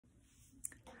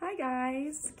Hi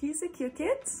guys, Kisa Cute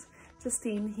Kids,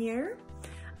 Justine here.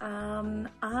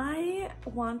 I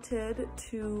wanted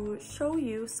to show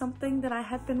you something that I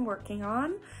have been working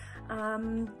on.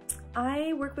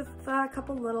 I work with a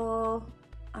couple little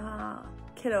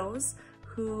kiddos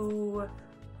who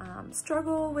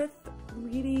struggle with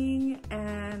reading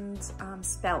and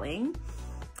spelling,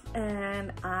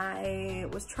 and I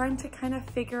was trying to kind of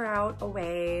figure out a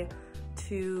way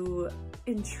to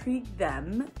intrigue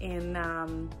them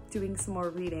in doing some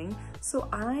more reading. So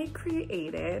I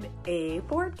created a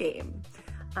board game,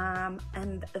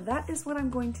 and that is what I'm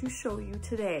going to show you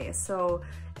today. So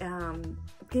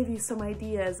give you some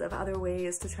ideas of other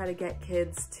ways to try to get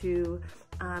kids to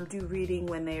do reading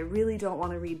when they really don't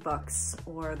want to read books,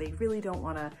 or they really don't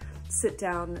want to sit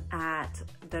down at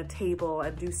the table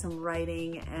and do some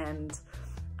writing, and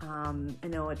I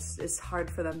know it's hard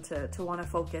for them to want to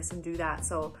focus and do that.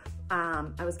 So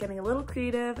I was getting a little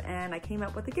creative and I came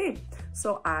up with a game.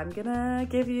 So I'm gonna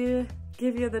give you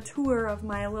the tour of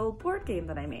my little board game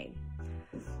that I made.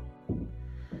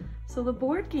 So the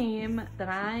board game that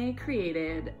I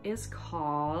created is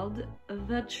called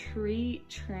The Treat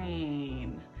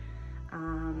Train.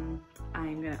 I'm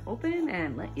gonna open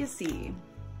and let you see.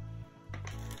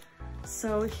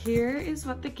 So here is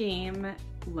what the game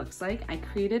looks like. I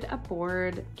created a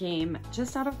board game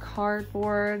just out of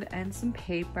cardboard and some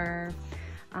paper.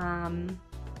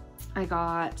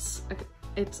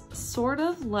 It's sort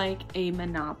of like a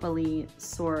Monopoly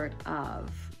sort of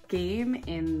game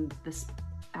in this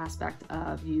aspect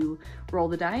of you roll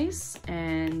the dice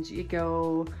and you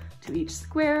go to each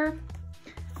square,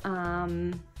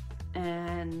 and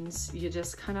you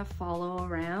just kind of follow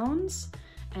around,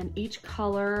 and each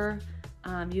color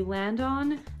you land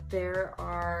on, there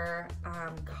are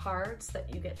cards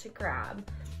that you get to grab.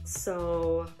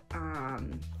 So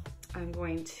I'm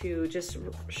going to just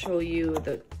show you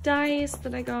the dice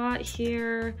that I got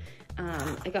here.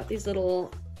 I got these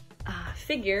little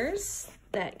figures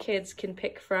that kids can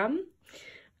pick from.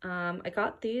 I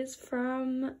got these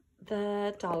from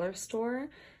the dollar store.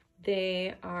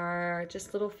 They are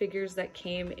just little figures that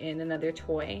came in another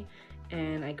toy,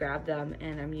 and I grabbed them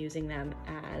and I'm using them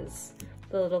as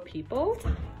the little people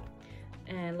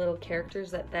and little characters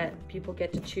that people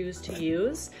get to choose to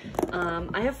use.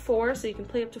 I have 4, so you can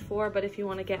play up to 4, but if you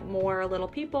want to get more little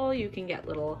people, you can get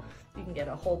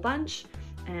a whole bunch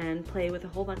and play with a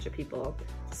whole bunch of people.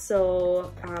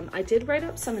 So I did write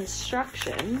up some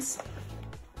instructions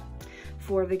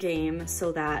for the game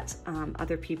so that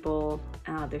other people,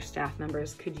 their staff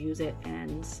members, could use it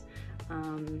and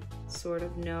sort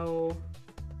of know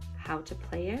how to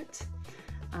play it.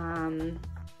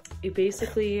 You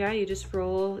basically, you just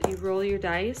roll your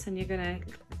dice, and you're gonna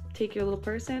take your little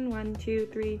person, 1, 2,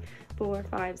 3, 4,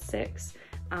 5, 6.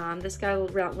 This guy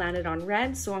landed on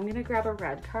red, so I'm gonna grab a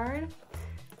red card.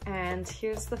 And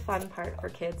here's the fun part for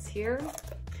kids here.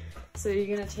 So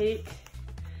you're gonna take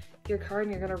your card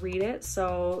and you're gonna read it.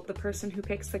 So the person who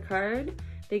picks the card,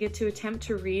 they get to attempt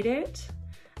to read it.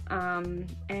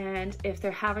 And if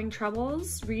they're having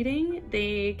troubles reading,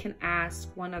 they can ask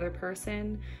one other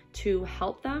person to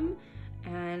help them.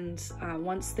 And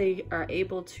once they are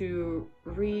able to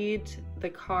read the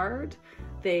card,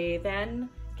 they then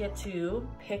get to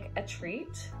pick a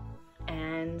treat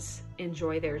and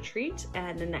enjoy their treat,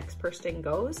 and the next person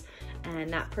goes, and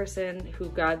that person who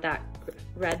read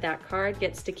that card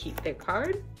gets to keep their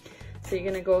card. So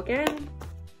you're gonna go again,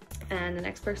 and the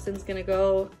next person's gonna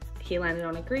go. He landed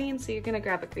on a green, so you're gonna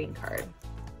grab a green card.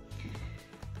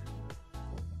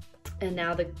 And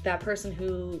now that person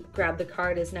who grabbed the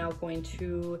card is now going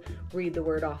to read the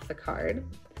word off the card.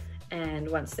 And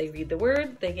once they read the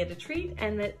word, they get a treat,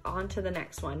 and then on to the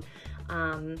next one.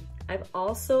 I've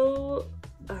also,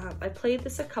 I played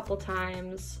this a couple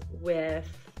times with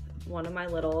one of my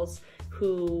littles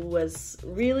who was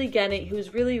really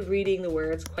reading the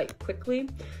words quite quickly.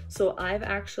 So I've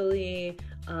actually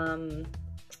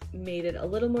made it a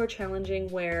little more challenging,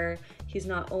 where he's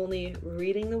not only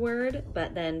reading the word,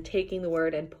 but then taking the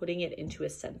word and putting it into a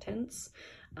sentence,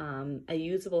 a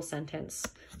usable sentence.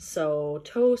 So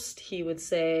toast, he would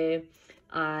say,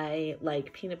 I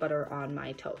like peanut butter on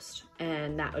my toast.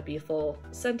 And that would be a full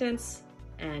sentence,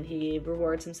 and he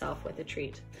rewards himself with a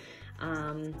treat.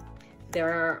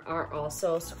 There are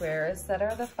also squares that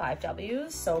are the 5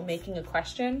 W's, so making a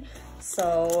question.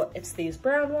 So it's these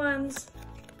brown ones.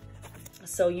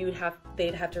 So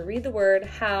they'd have to read the word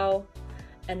how,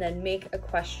 and then make a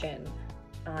question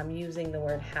using the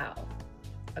word how.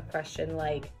 A question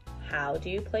like, how do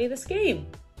you play this game?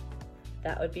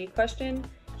 That would be a question.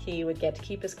 He would get to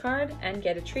keep his card and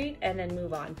get a treat and then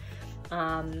move on.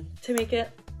 To make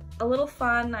it a little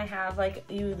fun. I have like,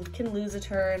 you can lose a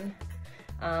turn.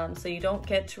 So you don't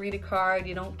get to read a card,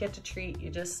 you don't get to treat, you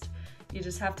just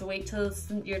have to wait till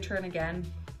it's your turn again.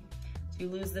 So you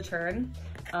lose the turn.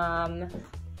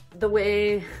 The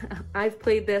way I've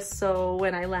played this, so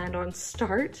when I land on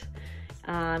start,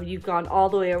 you've gone all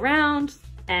the way around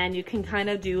and you can kind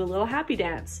of do a little happy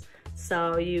dance.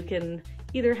 So you can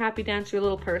either happy dance your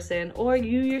little person, or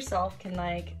you yourself can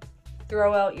like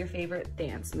throw out your favorite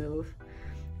dance move.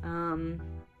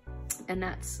 And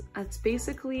that's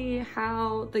basically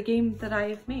how the game that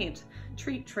I've made.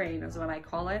 Treat Train is what I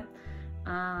call it.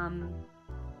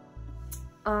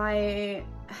 I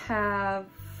have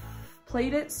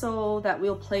played it so that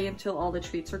we'll play until all the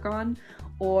treats are gone,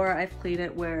 or I've played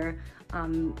it where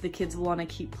the kids want to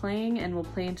keep playing and we'll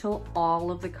play until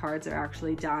all of the cards are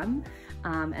actually done.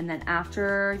 And then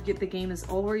after the game is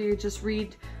over, you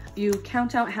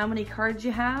count out how many cards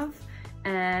you have,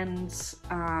 and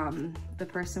the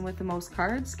person with the most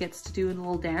cards gets to do a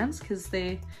little dance because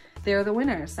they're the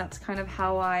winners. That's kind of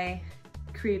how I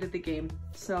created the game.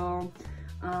 So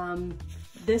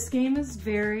this game is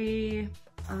very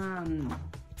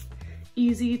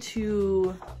easy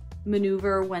to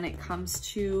maneuver when it comes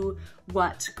to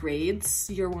what grades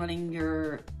you're wanting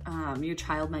your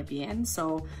child might be in.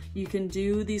 So you can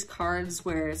do these cards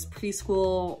where it's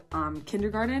preschool,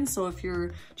 kindergarten. So if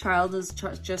your child is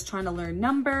just trying to learn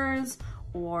numbers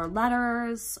or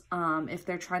letters, if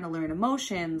they're trying to learn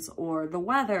emotions or the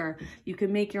weather, you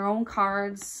can make your own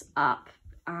cards up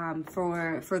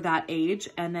for that age.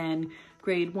 And then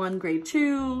grade 1, grade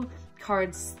 2,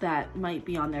 cards that might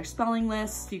be on their spelling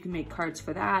list, you can make cards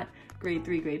for that. Grade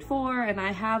 3, grade 4, and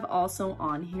I have also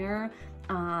on here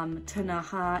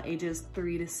Tanaha ages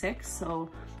 3 to 6.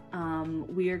 So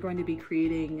we are going to be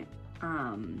creating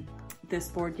this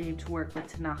board game to work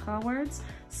with Tanaha words.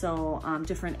 So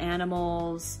different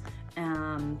animals,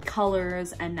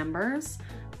 colors, and numbers,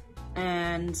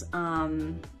 and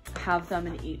have them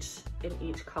in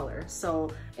each color.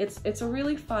 So it's a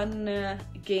really fun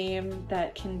game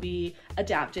that can be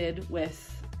adapted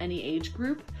with any age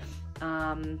group.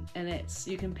 And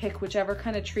you can pick whichever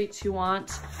kind of treats you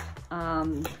want.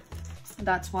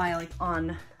 That's why, like,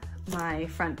 on my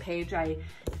front page,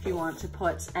 if you want to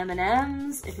put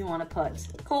M&Ms, if you want to put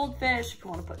goldfish, if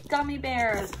you want to put gummy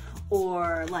bears,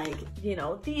 or like, you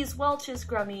know, these Welch's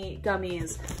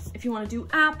gummies, if you want to do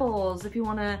apples, if you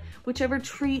want to, whichever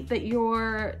treat that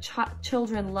your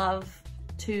children love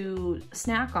to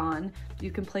snack on, you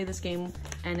can play this game,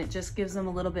 and it just gives them a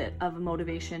little bit of a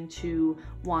motivation to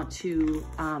want to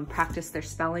practice their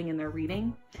spelling and their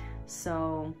reading.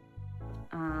 So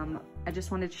I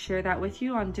just wanted to share that with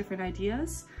you on different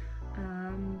ideas.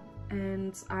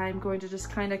 And I'm going to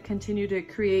just kind of continue to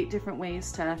create different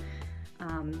ways to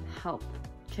help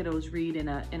kiddos read in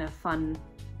a fun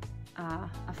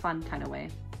kind of way.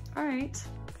 All right.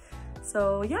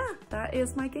 So yeah, that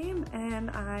is my game,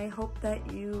 and I hope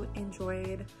that you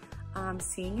enjoyed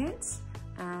seeing it.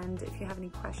 And if you have any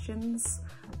questions,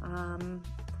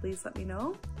 please let me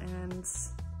know. And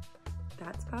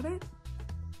that's about it.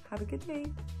 Have a good day.